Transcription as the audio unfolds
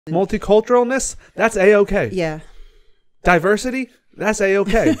Multiculturalness, that's A-okay. Yeah. Diversity, that's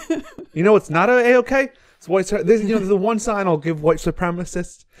A-okay. You know what's not A-okay? It's white. The one sign I'll give white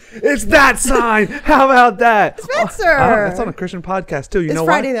supremacists. It's that sign. How about that? Spencer. That's on a Christian podcast too. You know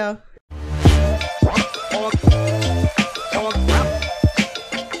why? It's Friday though.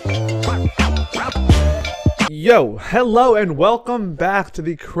 Yo, hello and welcome back to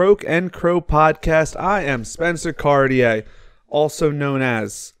the Croak and Crow podcast. I am Spencer Cartier, also known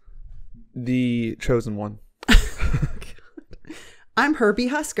as the Chosen One. I'm Herbie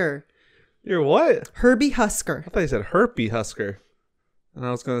Husker. You're what? Herbie Husker. I thought you said Herpy Husker. And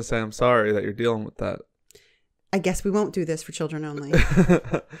I was going to say, I'm sorry that you're dealing with that. I guess we won't do this for children only.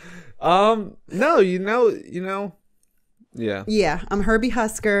 No, you know. Yeah. Yeah, I'm Herbie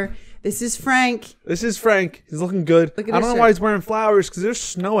Husker. This is Frank. He's looking good. I don't know why he's wearing flowers because there's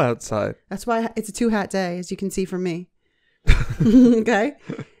snow outside. That's why it's a 2-hat day, as you can see from me. Okay.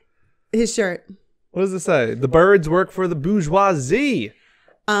 His shirt. What does it say? The birds work for the bourgeoisie.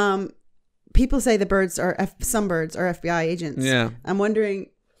 People say some birds are FBI agents. Yeah. I'm wondering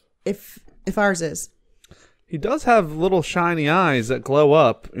if ours is. He does have little shiny eyes that glow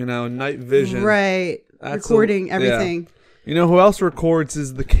up, night vision. Right. Recording everything. Yeah. You know who else records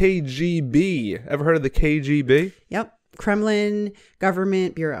is the KGB. Ever heard of the KGB? Yep. Kremlin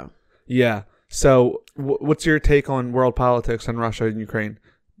Government Bureau. Yeah. So what's your take on world politics and Russia and Ukraine?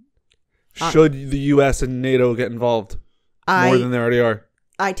 Should the U.S. and NATO get involved more than they already are?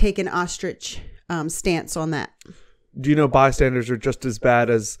 I take an ostrich stance on that. Do you know bystanders are just as bad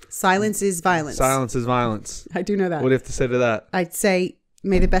as... Silence is violence. Silence is violence. I do know that. What do you have to say to that? I'd say,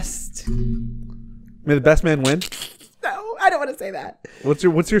 may the best man win? No, I don't want to say that.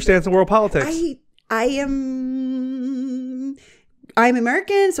 What's your stance on world politics? I'm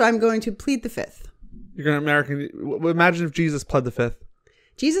American, so I'm going to plead the fifth. You're going to American... Imagine if Jesus pled the fifth.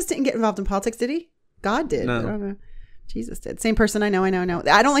 Jesus didn't get involved in politics, did he? God did. No. I don't know. Jesus did. Same person. I know.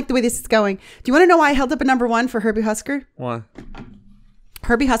 I don't like the way this is going. Do you want to know why I held up a number 1 for Herbie Husker? Why?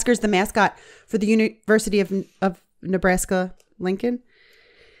 Herbie Husker is the mascot for the University of Nebraska, Lincoln.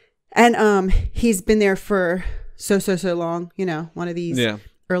 And he's been there for so long. One of these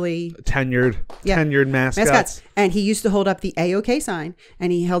early... Tenured mascots. And he used to hold up the A-OK sign.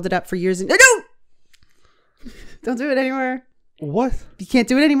 And he held it up for years. And don't do it anymore. What? You can't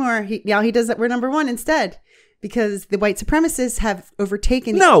do it anymore. Now he does that. We're number 1 instead. Because the white supremacists have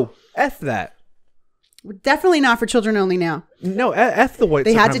overtaken... No, F that. We're definitely not for children only now. No, F the white supremacists.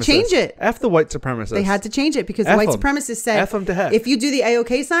 They had to change it. F the white supremacists. They had to change it because the white supremacists said... F them to heck. If you do the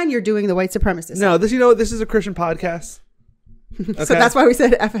A-OK sign, you're doing the white supremacist. No, this is a Christian podcast. Okay? So that's why we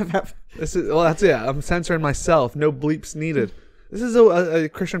said FFF. I'm censoring myself. No bleeps needed. This is a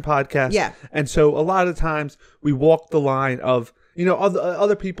Christian podcast. Yeah. And so a lot of times we walk the line of,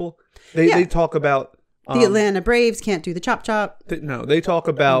 other people, they talk about... The Atlanta Braves can't do the chop chop. They talk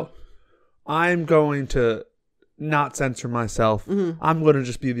about, I'm going to not censor myself. Mm-hmm. I'm going to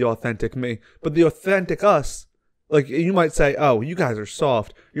just be the authentic me. But the authentic us, like you might say, oh, you guys are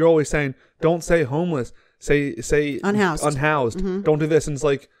soft. You're always saying, don't say homeless. Say unhoused. Mm-hmm. Don't do this. And it's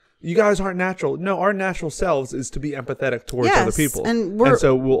like, you guys aren't natural. No, our natural selves is to be empathetic towards other people. And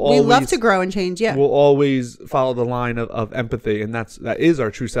so we love to grow and change. Yeah. We'll always follow the line of empathy. And that is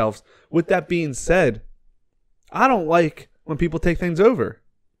our true selves. With that being said, I don't like when people take things over.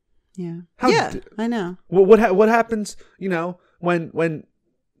 Yeah. I know. What happens, when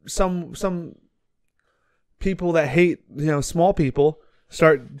some people that hate, small people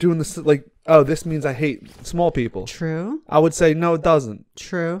start doing this, like, oh, this means I hate small people. True. I would say, no, it doesn't.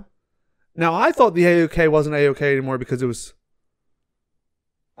 True. Now, I thought the A-OK wasn't A-OK anymore because it was,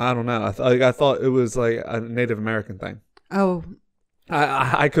 I don't know. I thought it was like a Native American thing. Oh,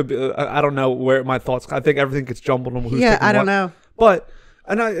 I could be, I don't know where my thoughts, I think everything gets jumbled on who's I don't know. But,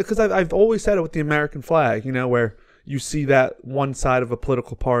 because I've always said it with the American flag, where you see that one side of a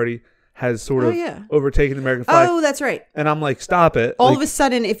political party has sort of overtaken the American flag. Oh, that's right. And I'm like, stop it. All of a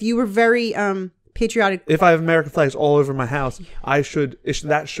sudden, if you were very patriotic. If I have American flags all over my house,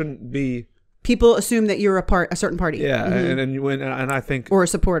 that shouldn't be. People assume that you're a certain party. Yeah, mm-hmm. and I think... Or a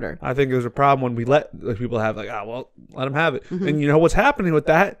supporter. I think there's a problem when we let people have, like, let them have it. Mm-hmm. And you know what's happening with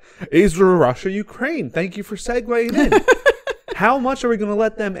that is Russia-Ukraine. Thank you for segueing in. How much are we going to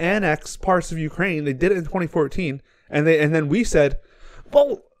let them annex parts of Ukraine? They did it in 2014, and then we said,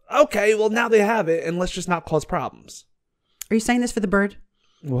 well, okay, well, now they have it, and let's just not cause problems. Are you saying this for the bird?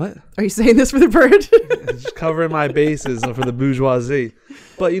 What? Are you saying this for the bird? Just covering my bases for the bourgeoisie.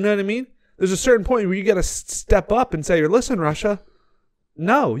 But you know what I mean? There's a certain point where you got to step up and say, listen, Russia,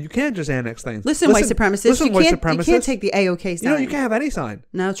 No, you can't just annex things. Listen, white supremacists. Listen, white You supremacists. can't take the AOK sign. You know, you can't have any sign.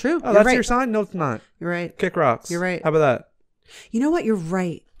 No, true. Oh, that's your sign? No, it's not. You're right. Kick rocks. You're right. How about that? You know what? You're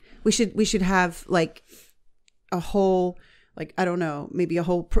right. We should have like a whole, like, I don't know, maybe a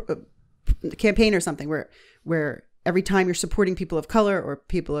whole campaign or something where every time you're supporting people of color or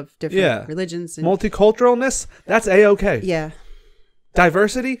people of different religions. And, multiculturalness, that's A-okay. Yeah.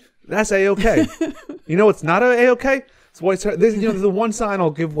 Diversity, that's A-okay. You know what's not A-okay? It's white. The one sign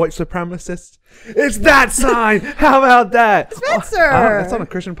I'll give white supremacists. It's that sign. How about that? Spencer. That's on a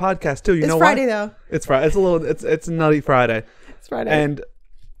Christian podcast too. You know Friday, why? though. It's Friday. It's a little. It's Nutty Friday. It's Friday. And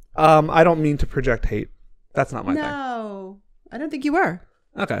I don't mean to project hate. That's not my thing. No, I don't think you were.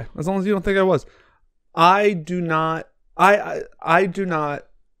 Okay, as long as you don't think I was. I do not. I do not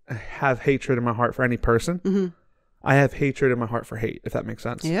have hatred in my heart for any person. Mm-hmm. I have hatred in my heart for hate, if that makes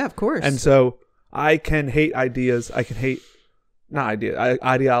sense. Yeah, of course. And so I can hate ideas. I can hate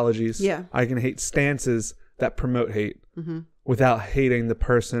ideologies. Yeah. I can hate stances that promote hate without hating the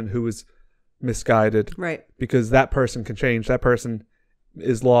person who is misguided. Right. Because that person can change. That person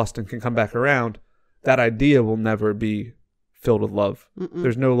is lost and can come back around. That idea will never be filled with love. Mm-mm.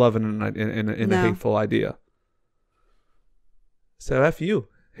 There's no love in a hateful idea. So F you,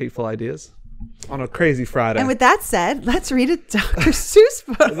 hateful ideas. On a crazy Friday. And with that said, let's read a Dr. Seuss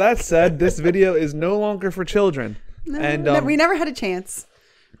book. That said, this video is no longer for children. No, and we never had a chance.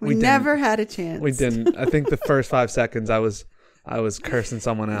 We never had a chance. We didn't. I think the first 5 seconds I was cursing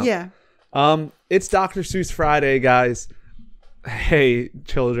someone out. Yeah. It's Dr. Seuss Friday, guys. Hey,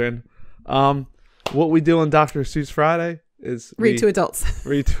 children. What we do on Dr. Seuss Friday is read to adults.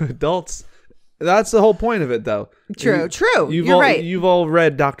 Read to adults. That's the whole point of it, though. True. You're right. You've all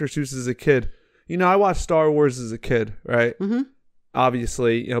read Dr. Seuss as a kid. You know, I watched Star Wars as a kid, right? Mm-hmm.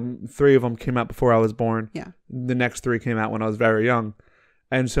 Obviously, 3 of them came out before I was born. Yeah. The next 3 came out when I was very young.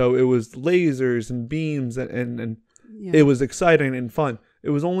 And so it was lasers and beams and it was exciting and fun. It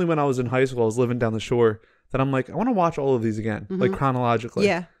was only when I was in high school, I was living down the shore, that I'm like, I want to watch all of these again, like chronologically.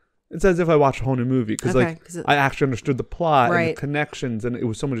 Yeah. It's as if I watched a whole new movie because I actually understood the plot and the connections, and it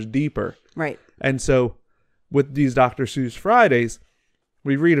was so much deeper. Right. And so with these Dr. Seuss Fridays,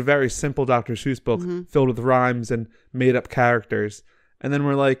 we read a very simple Dr. Seuss book filled with rhymes and made up characters. And then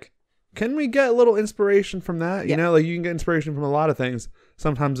we're like, can we get a little inspiration from that? You know, like you can get inspiration from a lot of things,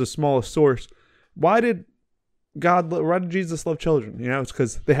 sometimes the smallest source. Why did Jesus love children? You know, it's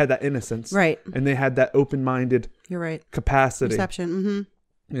because they had that innocence. Right. And they had that open-minded capacity. Perception. Mm-hmm.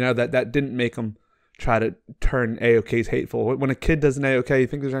 You know, that didn't make them try to turn AOKs hateful. When a kid does an AOK, you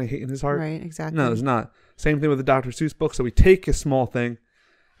think there's any hate in his heart? Right, exactly. No, there's not. Same thing with the Dr. Seuss book. So we take a small thing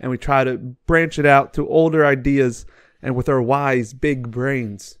and we try to branch it out to older ideas and with our wise, big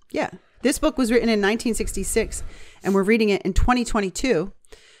brains. Yeah. This book was written in 1966 and we're reading it in 2022.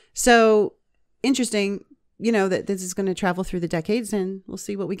 So interesting, that this is going to travel through the decades and we'll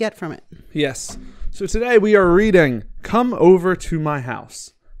see what we get from it. Yes. So today we are reading Come Over to My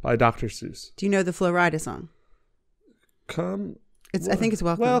House by Dr. Seuss. Do you know the Flo Rida song? I think it's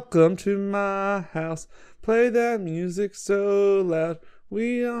Welcome. Welcome to my house. Play that music so loud.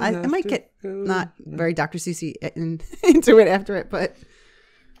 I might get not very Dr. Seuss into it after it, but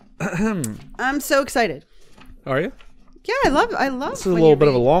I'm so excited. Are you? Yeah, I love. This is a little bit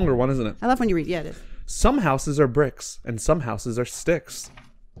of a longer one, isn't it? I love when you read. Yeah, it is. Some houses are bricks and some houses are sticks.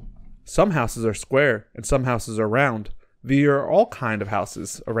 Some houses are square and some houses are round. There are all kind of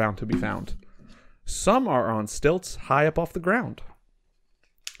houses around to be found. Some are on stilts high up off the ground.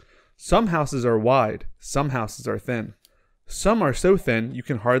 Some houses are wide, some houses are thin. Some are so thin you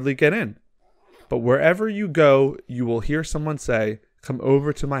can hardly get in. But wherever you go, you will hear someone say, "Come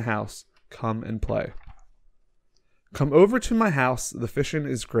over to my house, come and play." Come over to my house, the fishing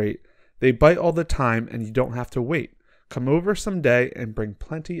is great. They bite all the time and you don't have to wait. Come over someday and bring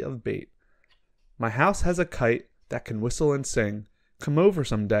plenty of bait. My house has a kite that can whistle and sing. Come over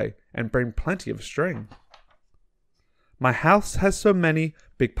someday and bring plenty of string. My house has so many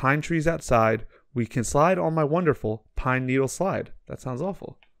big pine trees outside, we can slide on my wonderful pine needle slide. That sounds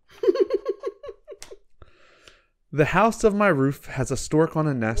awful. The house of my roof has a stork on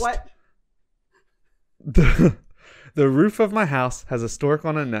a nest. What? The roof of my house has a stork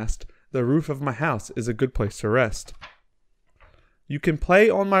on a nest. The roof of my house is a good place to rest. You can play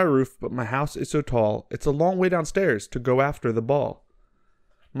on my roof, but my house is so tall, it's a long way downstairs to go after the ball.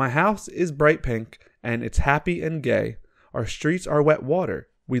 My house is bright pink, and it's happy and gay. Our streets are wet water.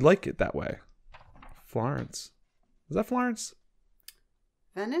 We like it that way. Florence. Is that Florence?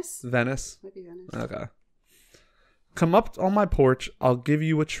 Venice? Venice. Maybe Venice. Okay. Come up on my porch, I'll give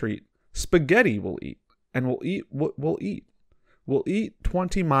you a treat. Spaghetti we'll eat, and we'll eat what we'll eat. We'll eat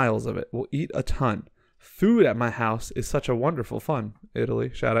 20 miles of it. We'll eat a ton. Food at my house is such a wonderful fun. Italy.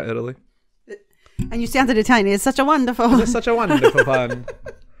 Shout out Italy. And you sounded Italian. It's such a wonderful. It's such a wonderful fun.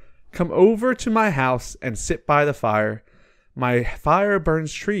 Come over to my house and sit by the fire. My fire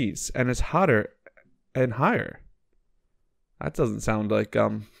burns trees and is hotter and higher. That doesn't sound like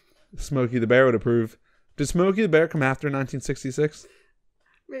Smokey the Bear would approve. Did Smokey the Bear come after 1966?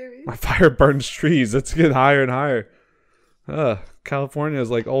 Maybe. My fire burns trees. Let's get higher and higher. California is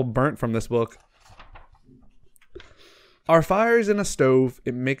like all burnt from this book. Our fire is in a stove.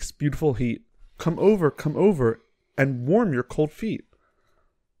 It makes beautiful heat. Come over, and warm your cold feet.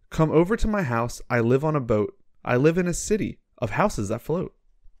 Come over to my house. I live on a boat. I live in a city of houses that float.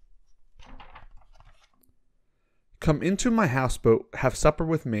 Come into my houseboat. Have supper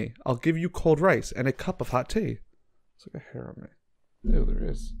with me. I'll give you cold rice and a cup of hot tea. It's like a hair on me. Oh, there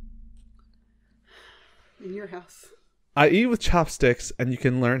is. In your house. I eat with chopsticks, and you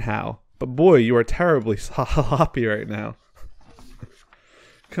can learn how. But boy, you are terribly sloppy right now.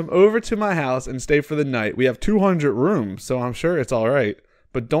 Come over to my house and stay for the night. We have 200 rooms, so I'm sure it's all right.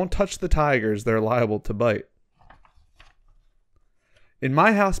 But don't touch the tigers. They're liable to bite. In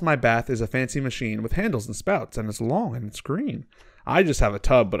my house, my bath is a fancy machine with handles and spouts, and it's long and it's green. I just have a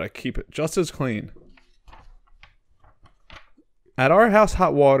tub, but I keep it just as clean. At our house,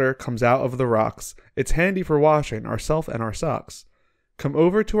 hot water comes out of the rocks. It's handy for washing ourselves and our socks. Come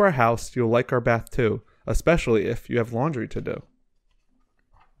over to our house. You'll like our bath too, especially if you have laundry to do.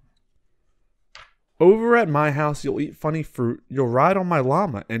 Over at my house, you'll eat funny fruit. You'll ride on my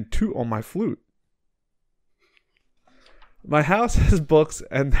llama and toot on my flute. My house has books,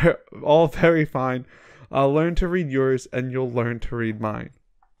 and they're all very fine. I'll learn to read yours, and you'll learn to read mine.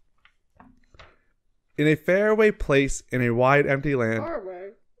 In a faraway place in a wide empty land.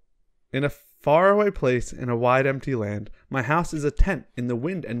 In a faraway place in a wide empty land, my house is a tent in the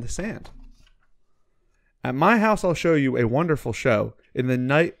wind and the sand. At my house, I'll show you a wonderful show. In the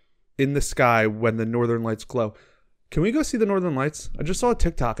night, in the sky, when the northern lights glow. Can we go see the northern lights? I just saw a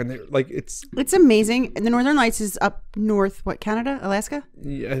TikTok, and it's amazing. And the northern lights is up north. What, Canada, Alaska?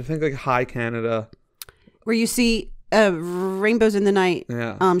 Yeah, I think like high Canada, where you see rainbows in the night.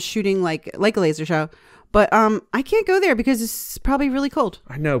 Yeah. Shooting like a laser show. But I can't go there because it's probably really cold.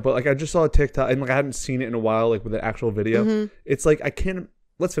 I know, but like I just saw a TikTok, and like I hadn't seen it in a while, like with an actual video. Mm-hmm. It's like I can't.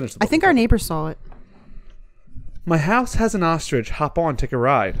 Let's finish the book. I think our neighbor saw it. My house has an ostrich. Hop on, take a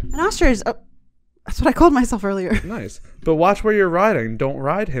ride. An ostrich. Oh, that's what I called myself earlier. Nice. But watch where you're riding. Don't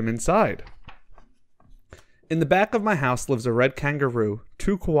ride him inside. In the back of my house lives a red kangaroo,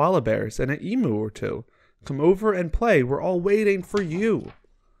 2 koala bears, and an emu or 2. Come over and play. We're all waiting for you.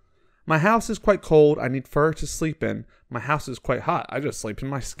 My house is quite cold. I need fur to sleep in. My house is quite hot. I just sleep in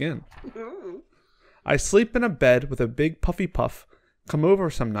my skin. I sleep in a bed with a big puffy puff. Come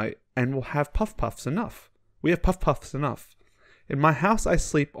over some night and we'll have puff puffs enough. We have puff puffs enough. In my house I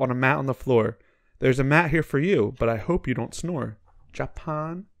sleep on a mat on the floor. There's a mat here for you, but I hope you don't snore.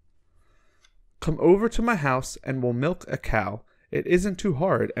 Japan. Come over to my house and we'll milk a cow. It isn't too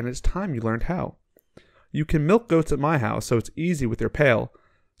hard and it's time you learned how. You can milk goats at my house, so it's easy with your pail.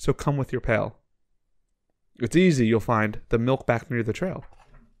 So come with your pail. It's easy, you'll find the milk back near the trail.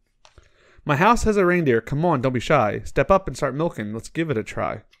 My house has a reindeer. Come on, don't be shy. Step up and start milking. Let's give it a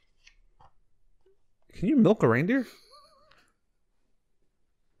try. Can you milk a reindeer?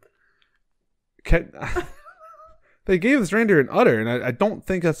 They gave this reindeer an udder, and I don't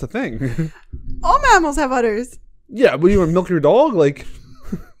think that's the thing. All mammals have udders. Yeah, but you want to milk your dog? Like,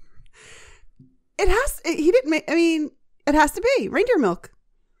 it has to be reindeer milk.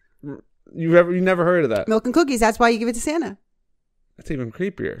 You never heard of that? Milk and cookies. That's why you give it to Santa. That's even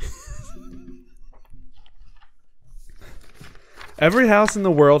creepier. Every house in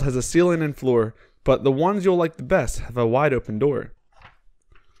the world has a ceiling and floor, but the ones you'll like the best have a wide open door.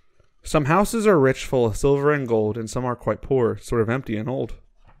 Some houses are rich, full of silver and gold, and some are quite poor, sort of empty and old.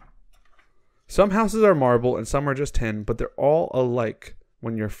 Some houses are marble and some are just tin, but they're all alike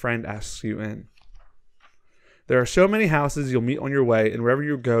when your friend asks you in. There are so many houses you'll meet on your way, and wherever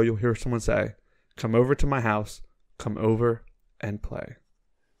you go, you'll hear someone say, "Come over to my house, come over and play."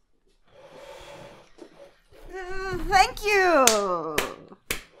 Thank you.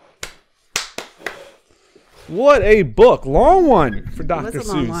 What a book. Long one for Dr. Seuss. It was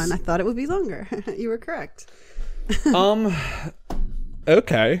a long one. I thought it would be longer. You were correct.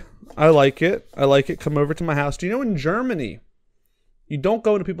 Okay. I like it. Come over to my house. Do you know in Germany, you don't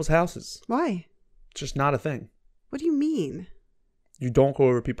go into people's houses? Why? It's just not a thing. What do you mean? You don't go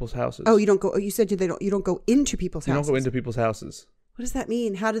over people's houses. Oh, you don't go. You said you don't go into people's houses. You don't go into people's houses. What does that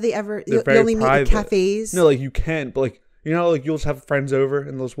mean? How do they ever? They're you only private. meet at cafes? No, like you can, but like You know, like you'll just have friends over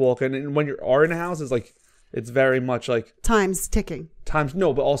and they'll just walk in. And when you are in a house, it's like, it's very much like time's ticking.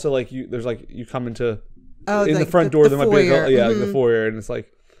 No, but also like there's like you come into in like the front door. There might be like the Mm-hmm. foyer, and it's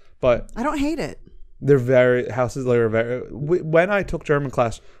like, but I don't hate it. they're very houses. They're very. When I took German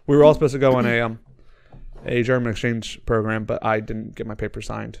class, we were all supposed to go on a German exchange program, but I didn't get my paper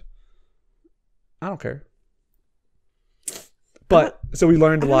signed. I don't care. But so we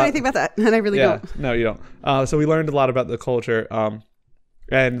learned a lot. I don't know anything about that, and I really don't. No, you don't. So we learned a lot about the culture.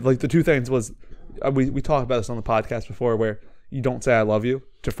 And like the two things was, we talked about this on the podcast before, where you don't say I love you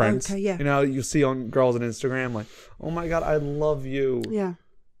to friends. Okay, yeah. You know, you see on girls on Instagram like, oh my God, I love you. Yeah.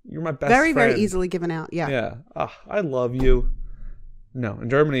 You're my best very, friend. very easily given out. Yeah. Yeah. I love you. No, in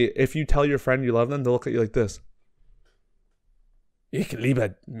Germany, if you tell your friend you love them, they'll look at you like this. Ich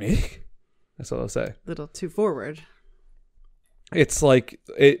liebe mich. That's what they'll say. Little too forward. It's like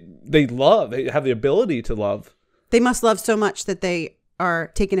they have the ability to love. They must love so much that they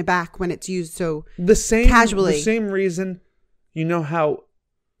are taken aback when it's used so casually. The same reason, you know how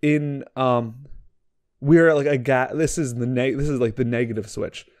in we're like this is like the negative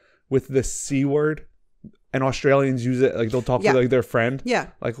switch with the C word, and Australians use it like they'll talk to like their friend. Yeah.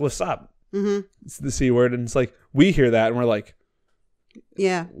 Like, what's up? Mm-hmm. It's the C word, and it's like we hear that and we're like,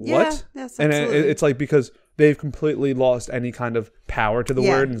 yeah, what? Yeah, yes, and absolutely. it's like because they've completely lost any kind of power to the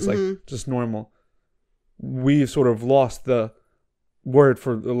word, and it's like just normal. We've sort of lost the word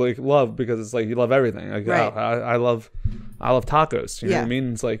for like love because it's like you love everything. Like right. I love tacos. You know what I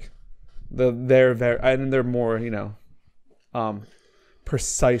mean? It's like they're very and they're more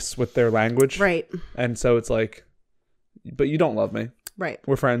precise with their language, right? And so it's like, but you don't love me, right?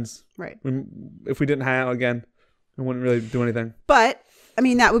 We're friends, right? If we didn't hang out again, it wouldn't really do anything. But I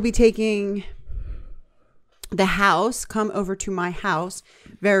mean, that would be taking the house, come over to my house,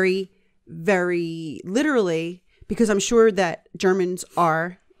 very, very literally, because I'm sure that Germans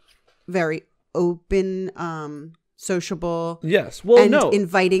are very open, sociable. Yes. Well, and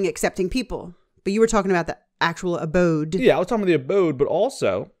inviting, accepting people. But you were talking about the actual abode. Yeah, I was talking about the abode, but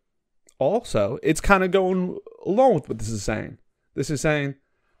also, it's kind of going along with what this is saying. This is saying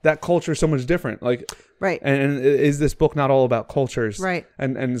that culture is so much different. Like, right. And is this book not all about cultures? Right.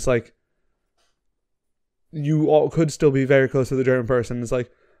 And it's like, you all could still be very close to the German person. It's like,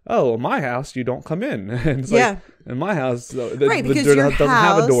 oh, in my house, you don't come in. And it's like, in my house, the door doesn't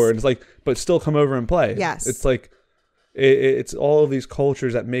have a door. And it's like, but still come over and play. Yes. It's like, it's all of these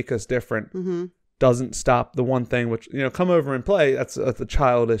cultures that make us different. Mm-hmm. Doesn't stop the one thing, which, come over and play. That's a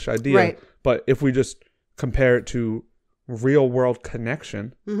childish idea. Right. But if we just compare it to real world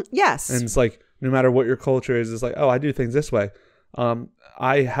connection. Mm-hmm. Yes. And it's like, no matter what your culture is, it's like, oh, I do things this way.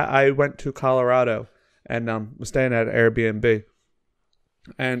 I went to Colorado and was staying at an Airbnb,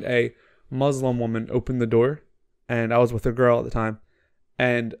 and a Muslim woman opened the door, and I was with a girl at the time,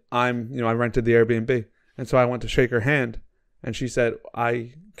 and I rented the Airbnb, and so I went to shake her hand, and she said,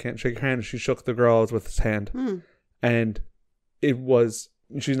 I can't shake her hand, and she shook the girl I was with's hand, and it was,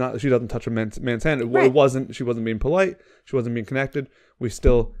 she doesn't touch a man's hand. It wasn't, she wasn't being polite, she wasn't being connected. We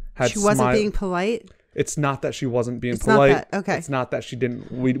still had She wasn't being polite? It's not that she wasn't being polite. Not that. Okay. It's not that she didn't.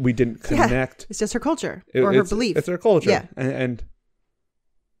 We didn't connect. It's just her culture or her belief. It's her culture. Yeah. And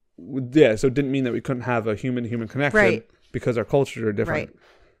so it didn't mean that we couldn't have a human connection, right? Because our cultures are different. Right.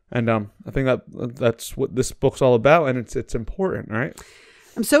 And I think that's what this book's all about, and it's important, right?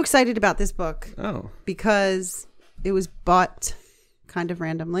 I'm so excited about this book. Oh. Because it was bought kind of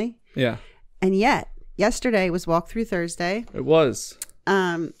randomly. Yeah. And yet, yesterday was Walkthrough Thursday. It was.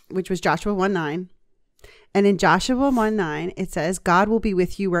 Which was Joshua 1:9. And in Joshua 1:9, it says, God will be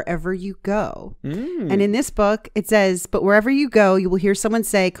with you wherever you go. And in this book, it says, but wherever you go, you will hear someone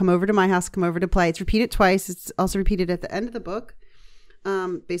say, come over to my house, come over to play. It's repeated twice. It's also repeated at the end of the book.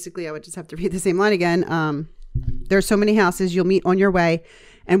 Basically, I would just have to read the same line again. There are so many houses you'll meet on your way.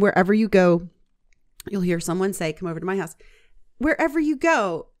 And wherever you go, you'll hear someone say, come over to my house. Wherever you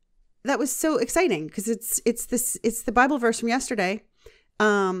go. That was so exciting because it's the Bible verse from yesterday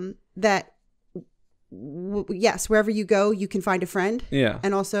that yes, wherever you go, you can find a friend. Yeah.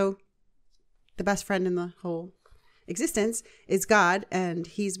 And also the best friend in the whole existence is God, and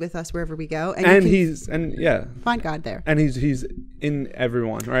he's with us wherever we go. And find God there. And he's in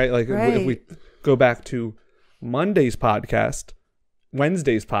everyone, right? Like if we go back to Monday's podcast,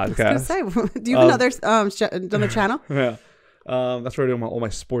 Wednesday's podcast. I was gonna say, do you have another channel? Yeah. That's where I do all my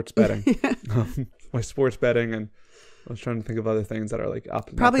sports betting. My sports betting, and I was trying to think of other things that are like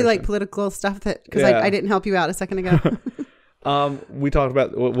up. Probably like political stuff because I didn't help you out a second ago. We talked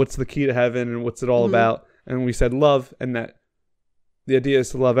about what's the key to heaven and what's it all about, and we said love, and that the idea is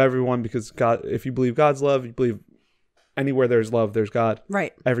to love everyone because God. If you believe God's love, you believe anywhere there's love, there's God.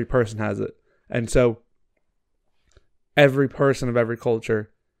 Right. Every person has it. And so every person of every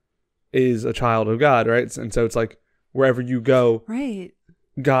culture is a child of God, right? And so it's like wherever you go, right,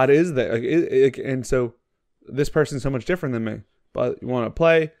 God is there. And so this person's so much different than me. But you want to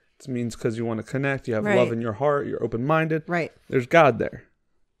play, it means because you want to connect, you have love in your heart, you're open-minded. Right. There's God there,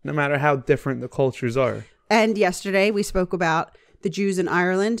 no matter how different the cultures are. And yesterday we spoke about the Jews in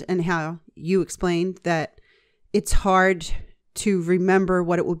Ireland and how you explained that it's hard to remember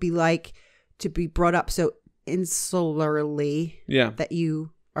what it would be like to be brought up so insularly that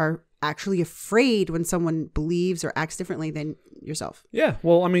you are actually afraid when someone believes or acts differently than yourself. Yeah.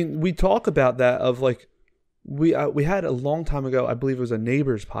 Well, I mean, we talk about that of like, we had a long time ago, I believe it was a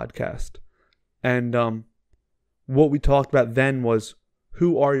Neighbors podcast. And what we talked about then was,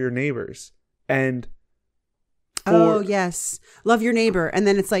 who are your neighbors? And yes. Love your neighbor. And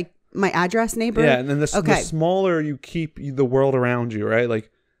then it's like my address neighbor. Yeah. And then the smaller you keep the world around you, right?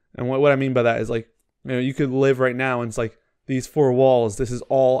 Like, and what I mean by that is like, you know, you could live right now and it's like these four walls, this is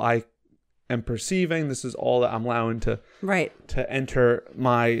all I am perceiving. This is all that I'm allowing to enter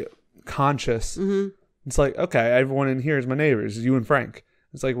my conscious. Mm-hmm. It's like, okay, everyone in here is my neighbors, you and Frank.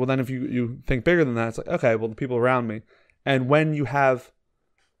 It's like, well, then if you think bigger than that, it's like, okay, well, the people around me. And when you have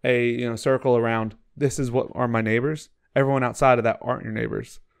a circle around, this is what are my neighbors, everyone outside of that aren't your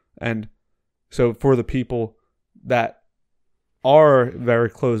neighbors. And so for the people that are very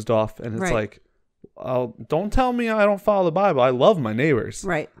closed off, and it's like, oh, don't tell me I don't follow the Bible. I love my neighbors.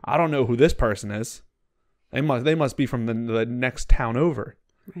 Right. I don't know who this person is. They must be from the next town over.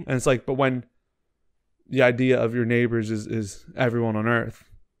 Right. And it's like, but when the idea of your neighbors is everyone on earth,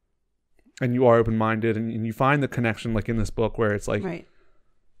 and you are open-minded, and you find the connection, like in this book, where it's like,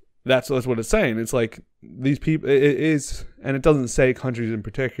 that's what it's saying. It's like these people, it is, and it doesn't say countries in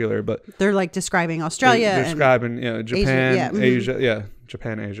particular, but they're like describing Australia, they're describing Japan, Asia,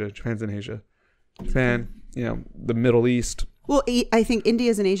 Japan's in Asia, Japan, the Middle East. Well, I think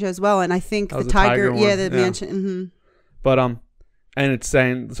India's in Asia as well, and I think the tiger mansion. Mm-hmm. But and it's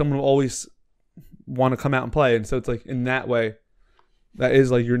saying someone will always want to come out and play, and so it's like in that way, that is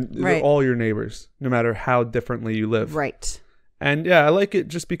like they're all your neighbors, no matter how differently you live. Right. And yeah, I like it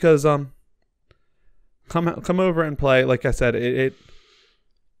just because come over and play. Like I said, it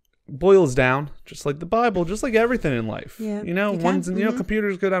boils down just like the Bible, just like everything in life. Yeah, one's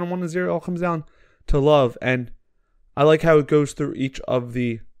computers go down 1 to 0, it all comes down to love. And I like how it goes through each of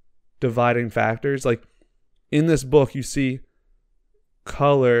the dividing factors. Like in this book, you see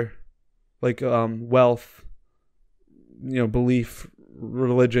color, like wealth, belief,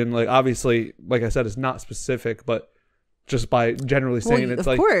 religion. Like obviously, like I said, it's not specific, but just by generally saying it's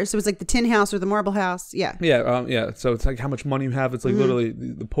like, of course, it was like the tin house or the marble house. Yeah. Yeah. So it's like how much money you have. It's like literally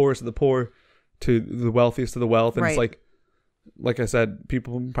the poorest of the poor to the wealthiest of the wealth. And it's like I said,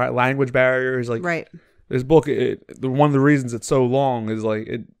 people, language barriers. Like this book, one of the reasons it's so long is like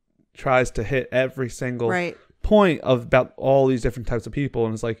it tries to hit every single point of about all these different types of people.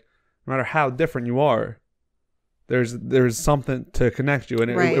 And it's like, no matter how different you are, there's something to connect you.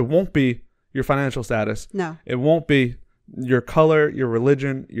 And it won't be your financial status. No. It won't be your color, your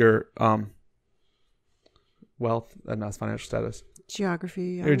religion, your wealth, and not financial status.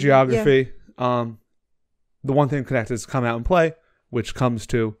 Geography. Your geography. Yeah. The one thing connected is come out and play, which comes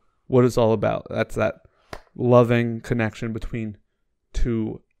to what it's all about. That's that loving connection between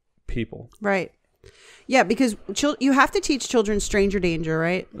two people. Right. Yeah, because you have to teach children stranger danger,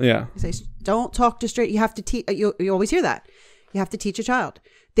 right? Yeah. You say, don't talk to strangers. You have to teach. You always hear that. You have to teach a child.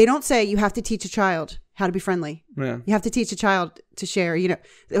 They don't say you have to teach a child how to be friendly. Yeah. You have to teach a child to share.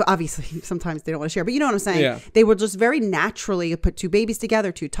 Obviously, sometimes they don't want to share, but you know what I'm saying? Yeah. They will just very naturally put two babies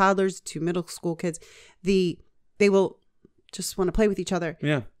together, two toddlers, two middle school kids. They will just want to play with each other.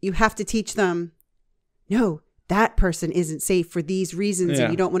 Yeah. You have to teach them, no, that person isn't safe for these reasons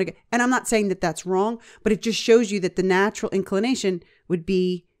and you don't want to and I'm not saying that that's wrong, but it just shows you that the natural inclination would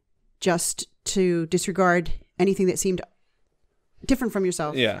be just to disregard anything that seemed different from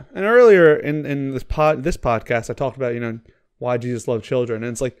yourself. Yeah. And earlier in this podcast, I talked about, why Jesus loved children.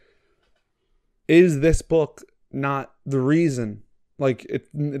 And it's like, is this book not the reason? Like,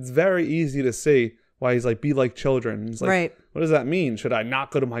 it's very easy to see why he's like, be like children. And it's like, what does that mean? Should I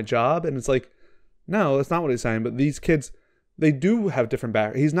not go to my job? And it's like, no, that's not what he's saying. But these kids, they do have different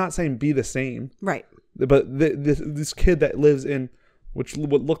backgrounds. He's not saying be the same. Right. But this kid that lives in, what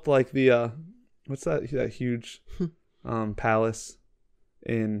looked like the, what's that huge palace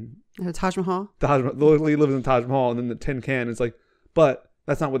in Taj Mahal. Literally lives in Taj Mahal, and then the tin can is like, but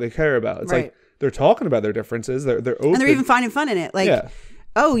that's not what they care about. It's like they're talking about their differences. They're open, and they're even finding fun in it. Like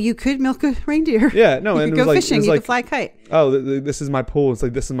oh, you could milk a reindeer. Yeah, no, you and could it go was fishing. like, You could fly a kite. Oh, this is my pool. It's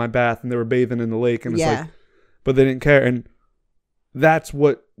like, this is my bath, and they were bathing in the lake, and it's Yeah. like, but they didn't care, and that's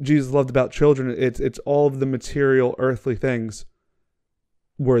what Jesus loved about children. It's all of the material, earthly things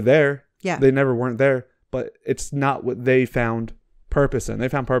were there. Yeah, they never weren't there, but it's not what they found purpose in. They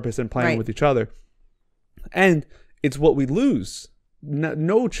found purpose in playing with each other, and it's what we lose.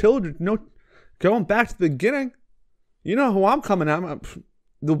 No children. No, going back to the beginning. You know who I'm coming at?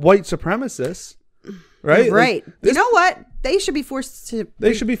 The white supremacists, right? Right. Like, you know what? They should be forced to.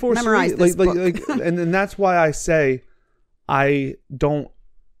 They should be forced memorize to this book. and that's why I say I don't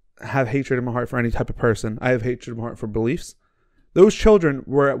have hatred in my heart for any type of person. I have hatred in my heart for beliefs. Those children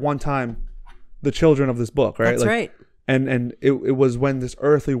were at one time the children of this book, right? That's right. And it was when this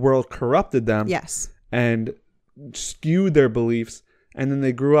earthly world corrupted them, yes, and skewed their beliefs, and then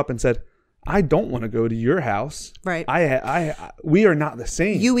they grew up and said, I don't want to go to your house. Right. We are not the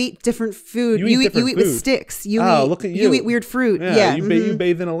same. You eat different food. You eat with sticks. Look at you. You eat weird fruit. Yeah. You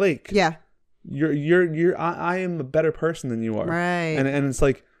bathe in a lake. Yeah. I am a better person than you are. Right. And it's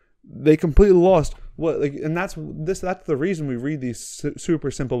like they completely lost and that's the reason we read these super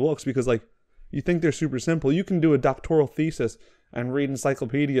simple books, because like you think they're super simple. You can do a doctoral thesis and read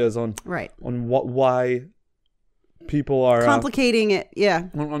encyclopedias on why people are complicating it,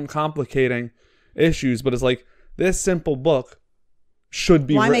 on complicating issues, but it's like this simple book should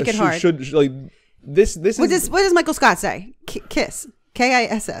be. Why make it hard? Should like this. What does Michael Scott say? Kiss,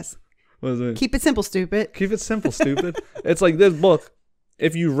 KISS. What is it? Keep it simple, stupid. Keep it simple, stupid. It's like this book.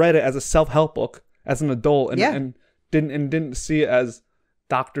 If you read it as a self-help book as an adult and didn't see it as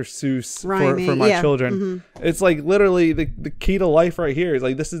Dr. Seuss for my children, it's like literally the key to life right here is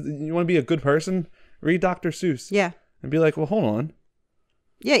like, this is, you want to be a good person. Read Dr. Seuss. Yeah. And be like, well, hold on.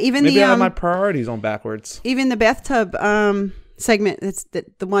 Yeah, even maybe I have my priorities on backwards. Even the bathtub segment, it's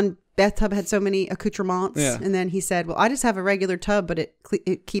the one bathtub had so many accoutrements. Yeah. And then he said, well, I just have a regular tub, but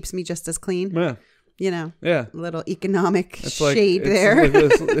it keeps me just as clean. Yeah. You know. Yeah. A little economic shade there. Like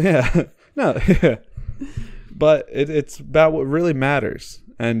this, yeah. No. Yeah. But it's about what really matters.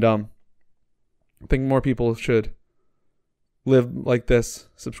 And I think more people should live like this,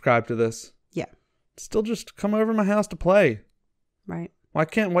 subscribe to this. Still just come over to my house to play. Right. Why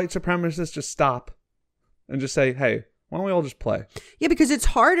can't white supremacists just stop and just say, hey, why don't we all just play? Yeah, because it's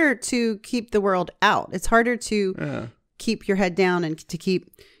harder to keep the world out. It's harder to keep your head down and to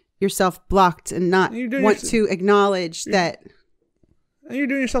keep yourself blocked and not want to acknowledge that. And you're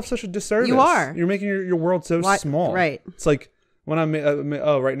doing yourself such a disservice. You are. You're making your world so small. Right. It's like when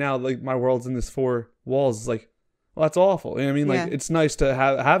right now, like my world's in this 4 walls. It's like, well, that's awful. You know what I mean? Like it's nice to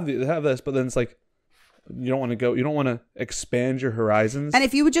have this, but then it's like, you don't want to go. You don't want to expand your horizons. And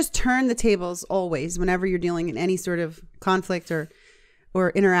if you would just turn the tables always, whenever you're dealing in any sort of conflict or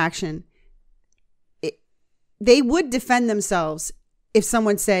interaction, they would defend themselves if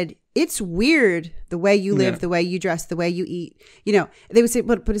someone said, it's weird the way you live, the way you dress, the way you eat. You know, they would say,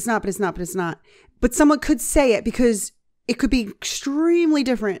 but it's not, but it's not, but it's not. But someone could say it because it could be extremely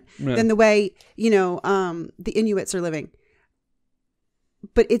different than the way, the Inuits are living.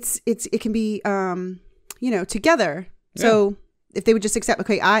 But it can be, together. Yeah. So if they would just accept,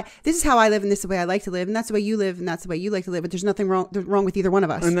 okay, this is how I live and this is the way I like to live and that's the way you live and that's the way you like to live, but there's nothing wrong with either one of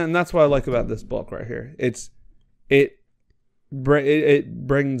us. And then that's what I like about this book right here. It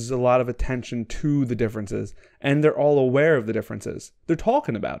brings a lot of attention to the differences, and they're all aware of the differences. They're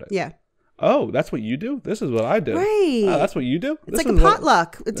talking about it. Yeah. Oh, that's what you do? This is what I do. Right. Oh, that's what you do? It's like a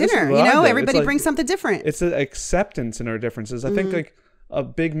potluck dinner, everybody brings something different. It's an acceptance in our differences. I think like a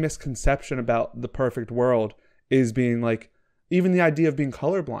big misconception about the perfect world is being like, even the idea of being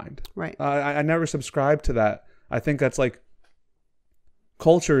colorblind. Right. I never subscribed to that. I think that's like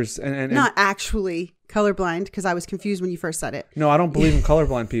cultures and not actually colorblind, because I was confused when you first said it. No, I don't believe in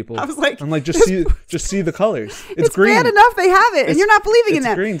colorblind people. I was like, I'm like, just see the colors. It's green. Bad enough they have it, and you're not believing in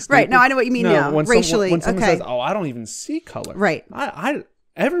that. Green, right. No, I know what you mean now. Racially. When someone says, oh, I don't even see color. Right.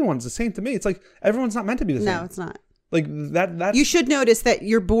 Everyone's the same to me. It's like everyone's not meant to be the same. No, it's not. Like that. You should notice that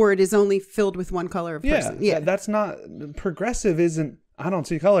your board is only filled with one color of person. Yeah. That's not progressive. Isn't I don't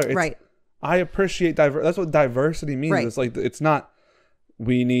see color. It's, right. I appreciate that's what diversity means. Right. It's like it's not.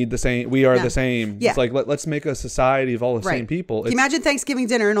 We need the same. We are the same. Yeah. It's like let's make a society of all the same people. Can you imagine Thanksgiving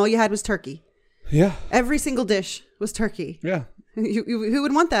dinner and all you had was turkey? Yeah. Every single dish was turkey. Yeah. Who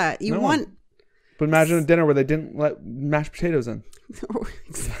would want that? You want. But imagine a dinner where they didn't let mashed potatoes in.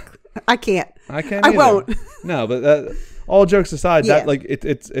 Exactly. I can't. I won't. No, but all jokes aside, that like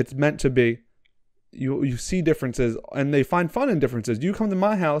it's meant to be. You see differences, and they find fun in differences. You come to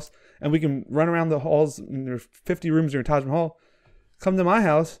my house, and we can run around the halls. And there's 50 rooms in your Taj Mahal. come to my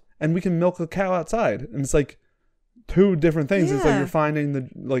house and we can milk a cow outside. And it's like two different things. Yeah. It's like you're finding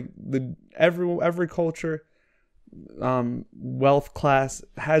every culture, wealth class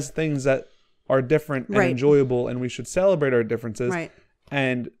has things that are different and enjoyable, and we should celebrate our differences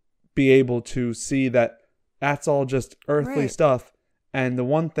and be able to see that that's all just earthly stuff. And the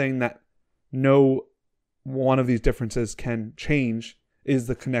one thing that no one of these differences can change is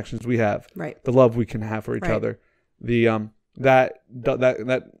the connections we have, the love we can have for each other, the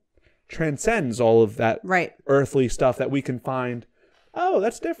that transcends all of that earthly stuff that we can find. Oh,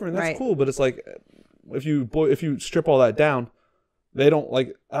 that's different. That's cool. But it's like if you strip all that down, they don't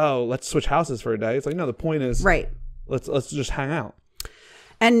like, oh, let's switch houses for a day. It's like, no, the point is let's just hang out.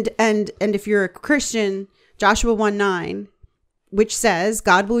 And if you're a Christian, Joshua 1:9, which says,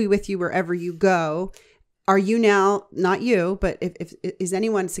 God will be with you wherever you go. Are you now, not you, but if is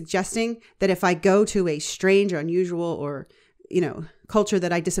anyone suggesting that if I go to a strange, unusual, or, culture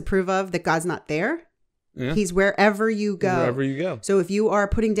that I disapprove of, that God's not there? Yeah. He's wherever you go. Wherever you go. So if you are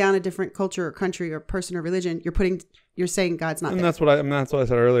putting down a different culture or country or person or religion, you're saying God's not there. That's what I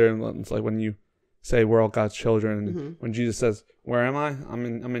said earlier. And it's like when you say we're all God's children, and when Jesus says, "Where am I? I'm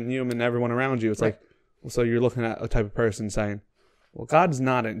in you. I'm in everyone around you." It's like, so you're looking at a type of person saying, "Well,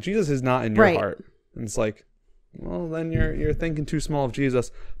 Jesus is not in your heart." And it's like, well, then you're thinking too small of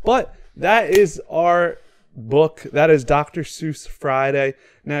Jesus. But that is our book. That is Dr. Seuss Friday.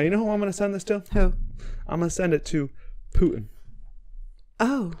 Now, you know who I'm going to send this to? Who? I'm going to send it to Putin.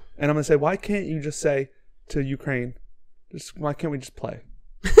 Oh. And I'm going to say, why can't you just say to Ukraine, why can't we just play?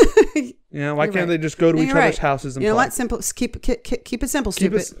 Why can't they just go to each other's houses and play? You know what? Simple. Keep it simple,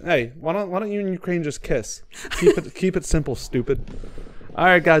 stupid. Why don't you and Ukraine just kiss? Keep it simple, stupid. All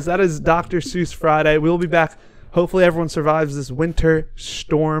right, guys, that is Dr. Seuss Friday. We'll be back. Hopefully everyone survives this winter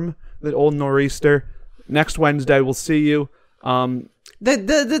storm, the old nor'easter. Next Wednesday, we'll see you.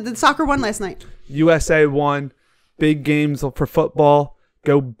 The soccer won last night. USA won. Big games for football.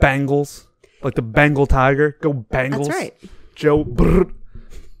 Go Bengals. Like the Bengal Tiger. Go Bengals. That's right. Joe. Brr.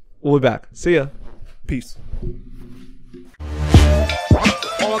 We'll be back. See ya. Peace.